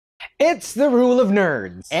It's the rule of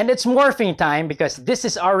nerds. And it's morphing time because this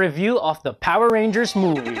is our review of the Power Rangers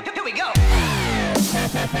movie. Here we go.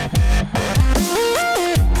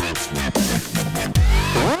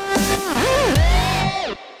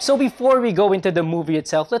 So before we go into the movie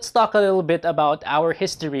itself, let's talk a little bit about our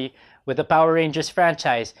history with the Power Rangers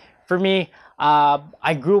franchise. For me,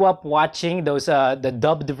 I grew up watching those the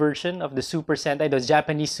dubbed version of the Super Sentai, those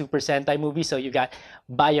Japanese Super Sentai movies. So you got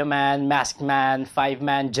Bioman, Masked Man, Five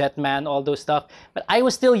Man, Jetman, all those stuff. But I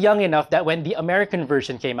was still young enough that when the American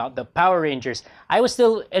version came out, the Power Rangers, I was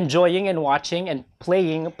still enjoying and watching and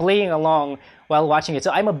playing along while watching it.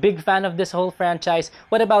 So I'm a big fan of this whole franchise.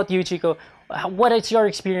 What about you, Chico? What is your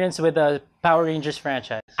experience with the Power Rangers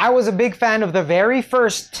franchise? I was a big fan of the very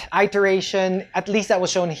first iteration, at least that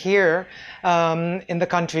was shown here in the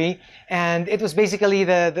country, and it was basically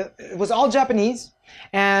it was all Japanese,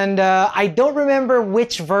 and I don't remember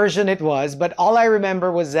which version it was, but all I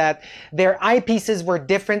remember was that their eyepieces were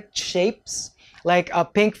different shapes. Like a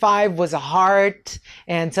Pink 5 was a heart,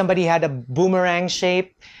 and somebody had a boomerang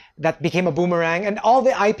shape that became a boomerang, and all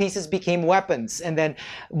the eyepieces became weapons. And then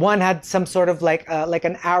one had some sort of like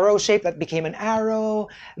an arrow shape that became an arrow,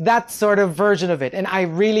 that sort of version of it. And I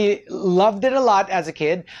really loved it a lot as a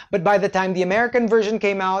kid, but by the time the American version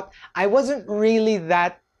came out, I wasn't really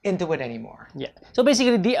that into it anymore. Yeah. So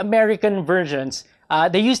basically, the American versions,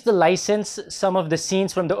 they used to license some of the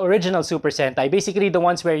scenes from the original Super Sentai, basically the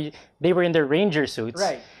ones where they were in their ranger suits.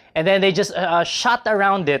 Right. And then they just shot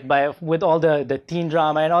around it with all the teen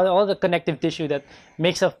drama and all the connective tissue that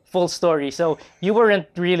makes a full story. So you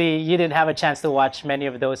didn't have a chance to watch many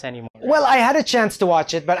of those anymore. Well, I had a chance to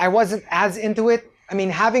watch it, but I wasn't as into it. I mean,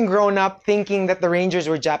 having grown up thinking that the Rangers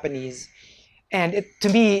were Japanese, and to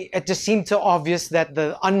me, it just seemed so obvious that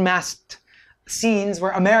the unmasked scenes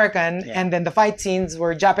were American, and then the fight scenes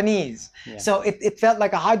were Japanese. Yeah. So it felt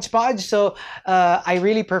like a hodgepodge. So I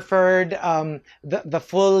really preferred the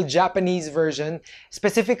full Japanese version,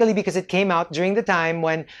 specifically because it came out during the time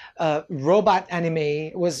when robot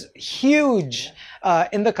anime was huge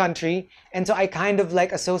in the country. And so I kind of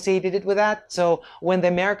like associated it with that. So when the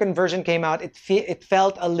American version came out, it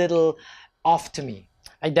felt a little off to me.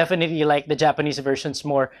 I definitely like the Japanese versions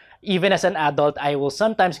more. Even as an adult, I will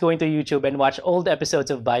sometimes go into YouTube and watch old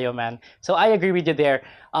episodes of Bioman. So I agree with you there.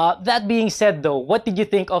 That being said, though, what did you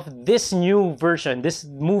think of this new version, this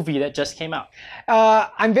movie that just came out?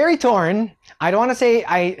 I'm very torn. I don't want to say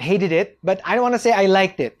I hated it, but I don't want to say I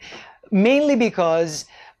liked it. Mainly because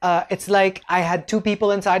it's like I had two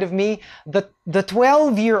people inside of me. The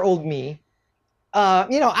 12-year-old me,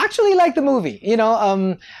 actually liked the movie.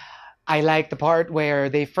 I like the part where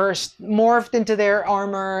they first morphed into their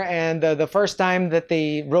armor, and the first time that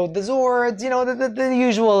they rode the Zords, the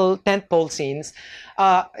usual tentpole scenes.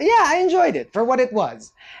 Yeah, I enjoyed it for what it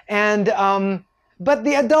was. And but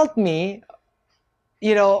the adult me,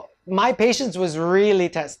 my patience was really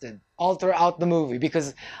tested all throughout the movie,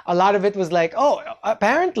 because a lot of it was like, oh,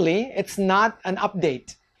 apparently it's not an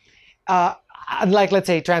update. Unlike, let's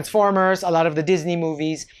say, Transformers, a lot of the Disney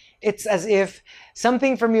movies, it's as if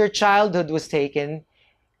something from your childhood was taken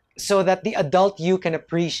so that the adult you can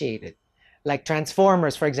appreciate it. Like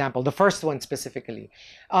Transformers, for example, the first one specifically.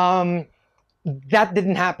 That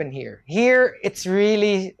didn't happen here. Here, it's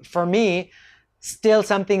really, for me, still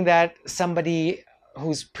something that somebody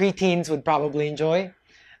who's preteens would probably enjoy.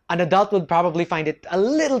 An adult would probably find it a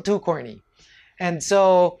little too corny. And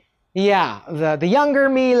so, yeah, the younger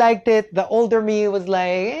me liked it. The older me was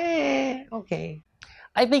like, okay.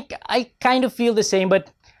 I think I kind of feel the same,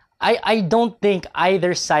 but I don't think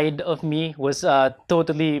either side of me was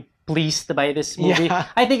totally pleased by this movie. Yeah.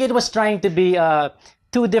 I think it was trying to be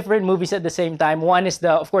two different movies at the same time. One is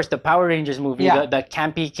of course, the Power Rangers movie, the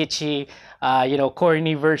campy, kitschy,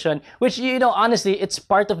 corny version, which, honestly, it's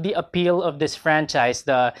part of the appeal of this franchise.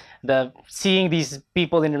 The seeing these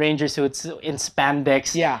people in ranger suits in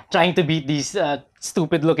spandex, trying to beat these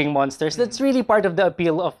stupid looking monsters. That's really part of the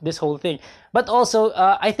appeal of this whole thing. But also,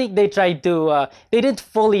 I think they tried to, they didn't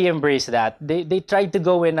fully embrace that. They tried to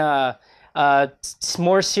go in a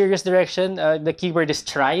more serious direction. The keyword is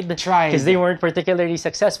tried. Because they weren't particularly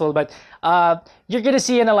successful. But you're going to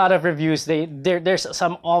see in a lot of reviews, there's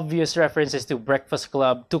some obvious references to Breakfast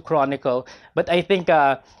Club, to Chronicle. But I think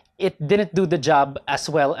it didn't do the job as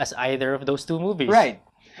well as either of those two movies. Right.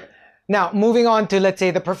 Now, moving on to, let's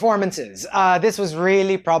say, the performances. This was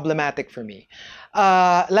really problematic for me.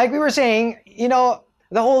 Like we were saying, the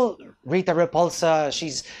whole Rita Repulsa,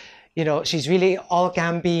 she's really all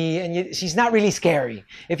campy, and she's not really scary.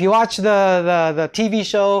 If you watch the TV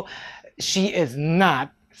show, she is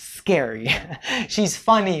not scary. She's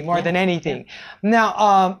funny more than anything.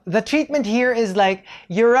 Now, the treatment here is like,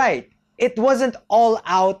 you're right. It wasn't all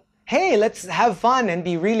out, hey, let's have fun and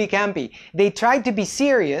be really campy. They tried to be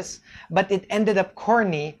serious, but it ended up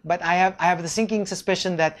corny. But I have the sinking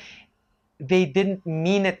suspicion that they didn't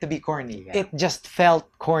mean it to be corny. It just felt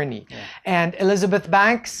corny. And Elizabeth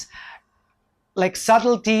Banks, like,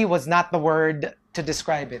 subtlety was not the word to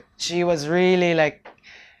describe it. She was really like,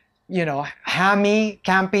 you know, hammy,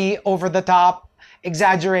 campy, over the top,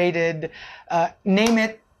 exaggerated, name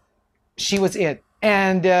it, she was it.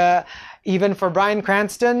 And even for Bryan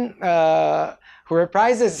Cranston, who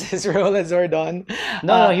reprises his role as Zordon.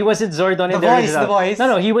 No, he wasn't Zordon in the original. The voice.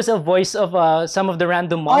 No, he was a voice of some of the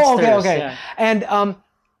random monsters. Oh, okay. Yeah. And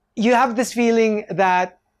you have this feeling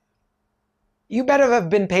that you better have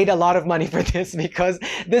been paid a lot of money for this, because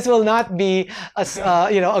this will not be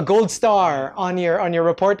a gold star on your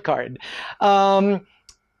report card. For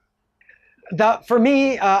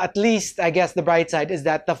me, at least, I guess the bright side is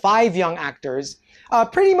that the 5 young actors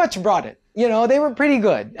pretty much brought it. You know, they were pretty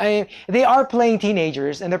good. I mean, they are playing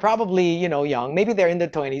teenagers, and they're probably, you know, young. Maybe they're in their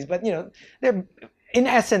 20s, but, you know, they're in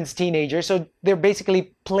essence teenagers, so they're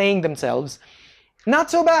basically playing themselves. Not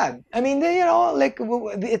so bad. I mean, they, you know, like,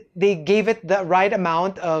 they gave it the right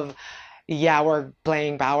amount of, yeah, we're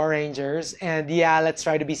playing Power Rangers, and yeah, let's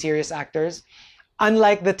try to be serious actors.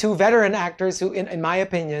 Unlike the 2 veteran actors who, in my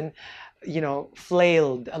opinion, you know,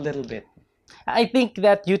 flailed a little bit. I think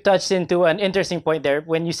that you touched into an interesting point there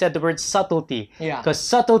when you said the word subtlety. Yeah. Because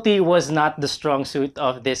subtlety was not the strong suit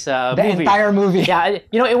of this movie. The entire movie. Yeah,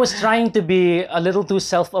 you know, it was trying to be a little too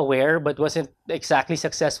self-aware, but wasn't exactly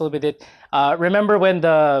successful with it. Remember when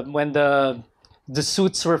the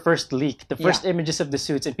suits were first leaked, the first images of the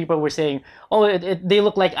suits, and people were saying, oh, they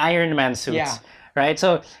look like Iron Man suits. Yeah. Right,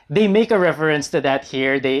 so they make a reference to that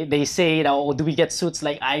here. They say, oh, do we get suits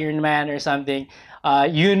like Iron Man or something?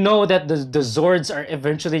 You know that the Zords are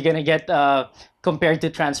eventually gonna get compared to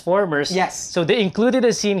Transformers. Yes. So they included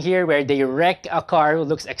a scene here where they wreck a car who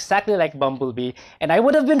looks exactly like Bumblebee, and I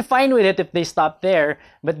would have been fine with it if they stopped there.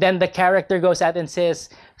 But then the character goes out and says,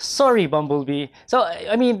 "Sorry, Bumblebee." So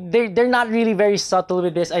I mean, they're not really very subtle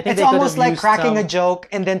with this. I think it's almost like cracking a joke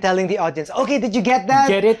and then telling the audience, "Okay, did you get that?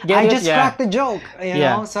 Get it? I just cracked the joke." You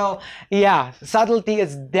know. So yeah, subtlety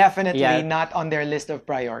is definitely not on their list of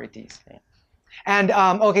priorities. And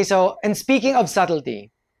okay, so, and speaking of subtlety,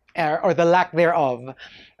 or the lack thereof,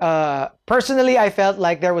 personally, I felt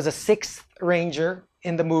like there was a 6th Ranger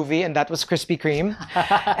in the movie, and that was Krispy Kreme.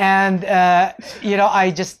 And you know, I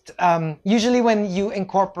just usually when you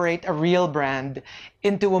incorporate a real brand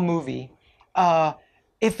into a movie,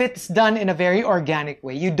 if it's done in a very organic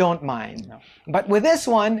way, you don't mind. No. But with this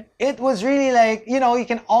one, it was really like, you know, you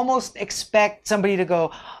can almost expect somebody to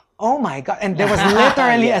go, oh my God. And there was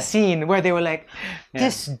literally a scene where they were like,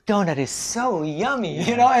 this donut is so yummy.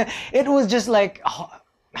 You know, and it was just like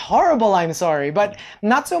horrible, I'm sorry. But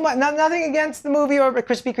not so much, nothing against the movie or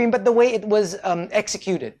Krispy Kreme, but the way it was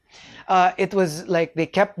executed. It was like they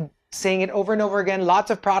kept saying it over and over again,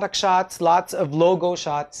 lots of product shots, lots of logo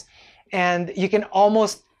shots. And you can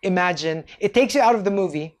almost imagine, it takes you out of the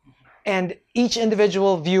movie, and each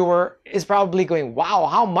individual viewer is probably going, wow,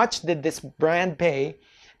 how much did this brand pay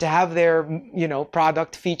to have their, you know,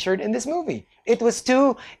 product featured in this movie? It was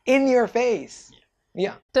too in your face.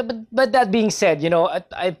 Yeah. But that being said, you know,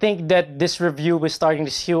 I think that this review was starting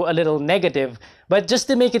to skew a little negative. But just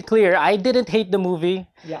to make it clear, I didn't hate the movie.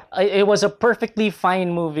 Yeah. It was a perfectly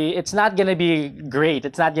fine movie. It's not going to be great.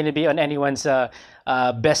 It's not going to be on anyone's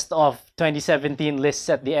best of 2017 lists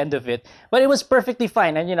at the end of it. But it was perfectly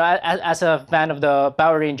fine. And, you know, as a fan of the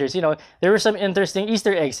Power Rangers, you know, there were some interesting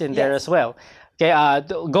Easter eggs in there as well. Okay,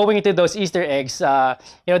 going into those Easter eggs,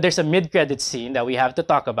 you know, there's a mid-credit scene that we have to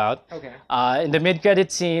talk about. Okay. In the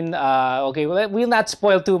mid-credit scene, okay, we'll not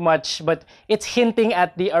spoil too much, but it's hinting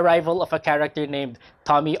at the arrival of a character named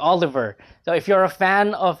Tommy Oliver. So if you're a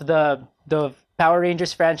fan of the Power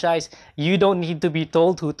Rangers franchise, you don't need to be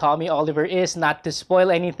told who Tommy Oliver is, not to spoil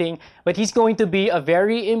anything, but he's going to be a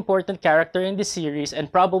very important character in the series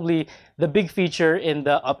and probably the big feature in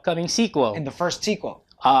the upcoming sequel. In the first sequel.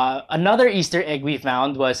 Another Easter egg we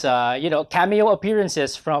found was, you know, cameo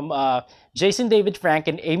appearances from Jason David Frank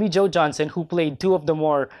and Amy Jo Johnson, who played 2 of the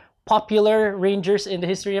more popular Rangers in the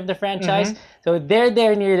history of the franchise. So they're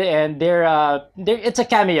there near the end. It's a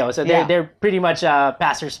cameo, so they're pretty much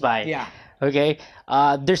passersby. Yeah. Okay.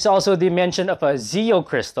 There's also the mention of a Zeo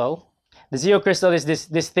crystal. The Zeo crystal is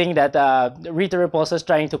this thing that Rita Repulsa is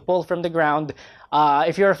trying to pull from the ground.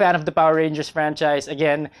 If you're a fan of the Power Rangers franchise,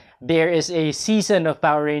 again, there is a season of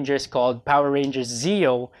Power Rangers called Power Rangers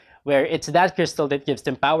Zeo, where it's that crystal that gives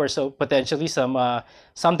them power. So potentially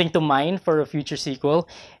something to mine for a future sequel.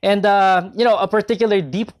 And a particular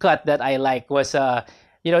deep cut that I like was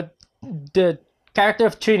the character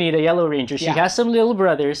of Trini, the Yellow Ranger. She has some little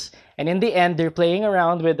brothers, and in the end, they're playing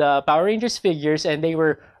around with Power Rangers figures, and they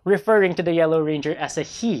were referring to the Yellow Ranger as a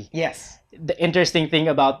he. Yes. The interesting thing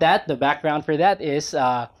about that, the background for that is,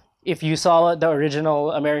 if you saw the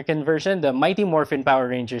original American version, the Mighty Morphin Power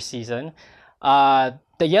Rangers season, the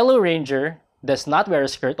Yellow Ranger does not wear a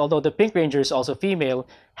skirt, although the Pink Ranger is also female,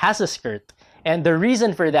 has a skirt. And the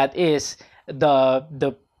reason for that is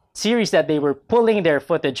the series that they were pulling their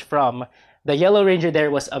footage from, the Yellow Ranger there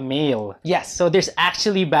was a male. Yes. So there's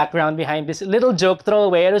actually background behind this little joke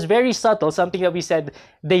throwaway. It was very subtle, something that we said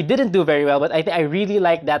they didn't do very well, but I really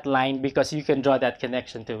like that line because you can draw that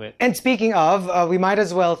connection to it. And speaking of, we might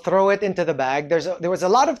as well throw it into the bag. There was a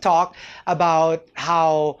lot of talk about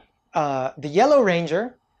how the Yellow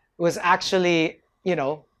Ranger was actually,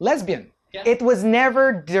 lesbian. Yeah. It was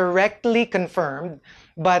never directly confirmed,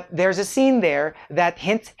 but there's a scene there that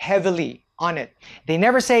hints heavily on it. They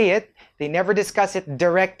never say it. They never discuss it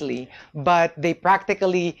directly, but they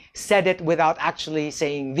practically said it without actually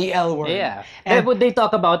saying the L word. Yeah. And they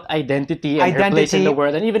talk about identity and her place in the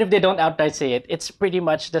world. And even if they don't outright say it, it's pretty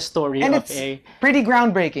much the story and of it's pretty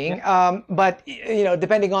groundbreaking. But,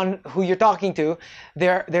 depending on who you're talking to,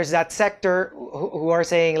 there's that sector who are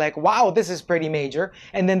saying like, wow, this is pretty major.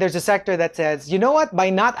 And then there's a sector that says, you know what,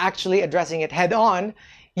 by not actually addressing it head on,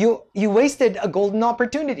 you wasted a golden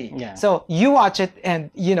opportunity. Yeah. So you watch it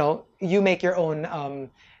and, you make your own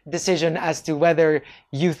decision as to whether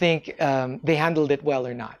you think they handled it well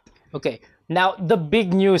or not. Okay. Now, the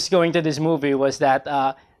big news going to this movie was that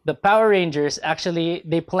the Power Rangers actually,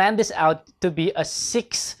 they planned this out to be a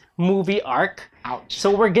 6-movie arc. Ouch.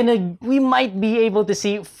 So we might be able to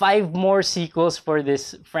see 5 more sequels for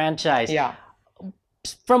this franchise. Yeah.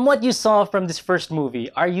 From what you saw from this first movie,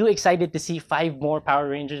 are you excited to see 5 more Power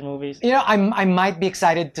Rangers movies? I might be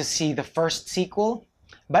excited to see the first sequel,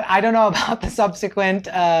 but I don't know about the subsequent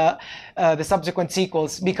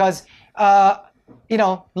sequels because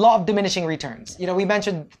law of diminishing returns. We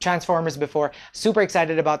mentioned Transformers before. Super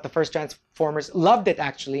excited about the first Transformers. Loved it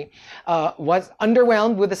actually. Was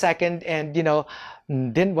underwhelmed with the second, and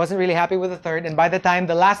wasn't really happy with the third. And by the time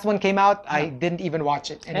the last one came out, I didn't even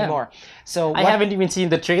watch it anymore. Yeah. So I haven't even seen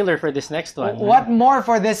the trailer for this next one. What more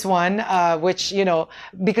for this one? Which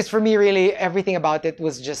because for me, really, everything about it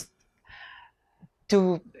was just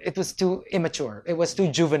too immature. It was too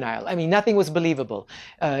juvenile. I mean, nothing was believable.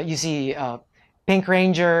 You see Pink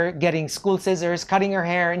Ranger getting school scissors, cutting her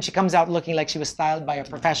hair, and she comes out looking like she was styled by a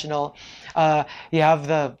professional. You have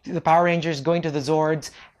the Power Rangers going to the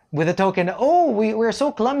Zords with a token, we're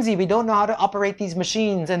so clumsy, we don't know how to operate these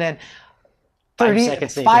machines. And then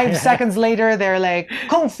 5 seconds later, they're like,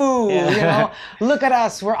 Kung Fu, look at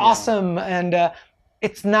us, we're awesome. And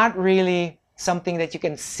it's not really something that you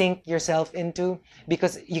can sink yourself into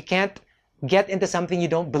because you can't get into something you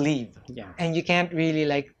don't believe. Yeah. And you can't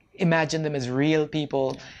really imagine them as real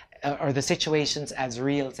people or the situations as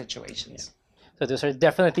real situations. Yeah. So those are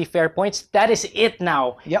definitely fair points. That is it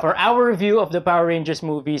now for our review of the Power Rangers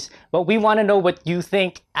movies. But we want to know what you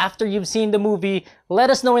think after you've seen the movie. Let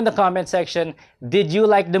us know in the comment section. Did you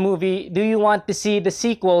like the movie? Do you want to see the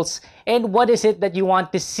sequels? And what is it that you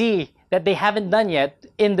want to see that they haven't done yet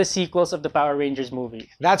in the sequels of the Power Rangers movie?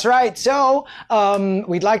 That's right. So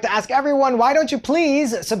we'd like to ask everyone, why don't you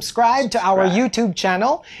please subscribe to our YouTube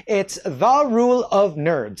channel? It's The Rule of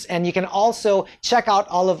Nerds. And you can also check out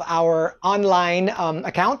all of our online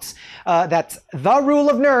accounts. That's The Rule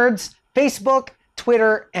of Nerds, Facebook,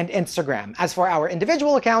 Twitter, and Instagram. As for our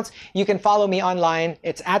individual accounts, you can follow me online.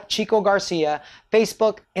 It's at Chico Garcia,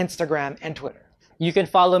 Facebook, Instagram, and Twitter. You can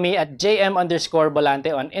follow me at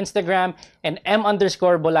JM_Bolante on Instagram and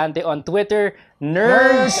M_Bolante on Twitter.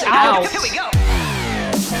 Nerds out! Here we go!